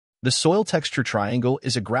The soil texture triangle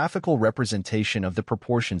is a graphical representation of the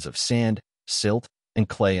proportions of sand, silt, and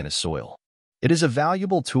clay in a soil. It is a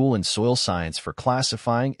valuable tool in soil science for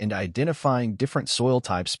classifying and identifying different soil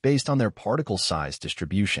types based on their particle size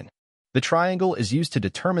distribution. The triangle is used to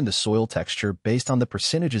determine the soil texture based on the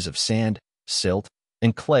percentages of sand, silt,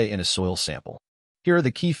 and clay in a soil sample. Here are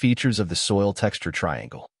the key features of the soil texture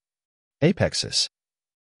triangle. Apexes.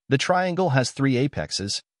 The triangle has three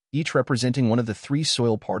apexes, each representing one of the three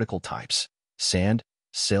soil particle types: sand,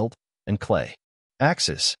 silt, and clay.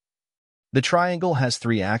 Axis. The triangle has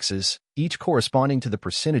three axes, each corresponding to the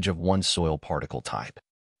percentage of one soil particle type.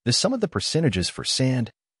 The sum of the percentages for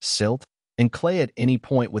sand, silt, and clay at any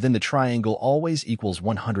point within the triangle always equals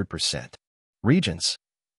 100%. Regions.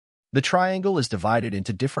 The triangle is divided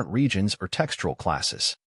into different regions or textural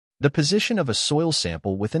classes. The position of a soil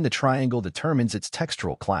sample within the triangle determines its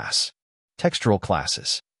textural class. Textural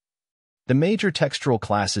classes. The major textural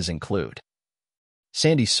classes include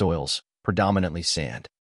sandy soils, predominantly sand;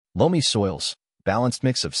 loamy soils, balanced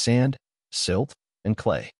mix of sand, silt, and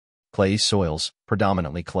clay; clayey soils,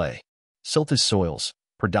 predominantly clay; siltous soils,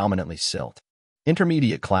 predominantly silt.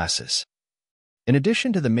 Intermediate classes. In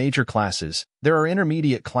addition to the major classes, there are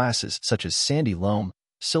intermediate classes such as sandy loam,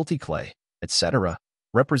 silty clay, etc.,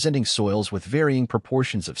 representing soils with varying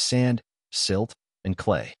proportions of sand, silt, and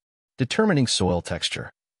clay. Determining soil texture.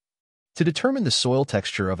 To determine the soil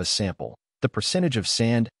texture of a sample, the percentage of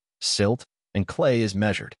sand, silt, and clay is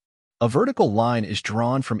measured. A vertical line is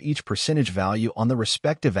drawn from each percentage value on the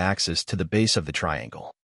respective axis to the base of the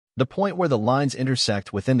triangle. The point where the lines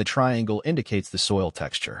intersect within the triangle indicates the soil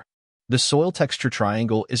texture. The soil texture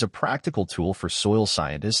triangle is a practical tool for soil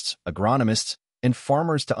scientists, agronomists, and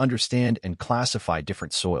farmers to understand and classify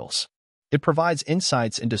different soils. It provides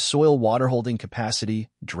insights into soil water-holding capacity,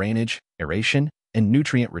 drainage, aeration, and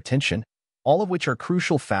nutrient retention, all of which are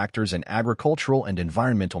crucial factors in agricultural and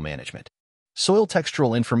environmental management. Soil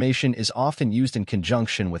textural information is often used in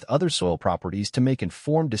conjunction with other soil properties to make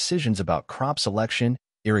informed decisions about crop selection,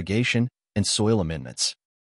 irrigation, and soil amendments.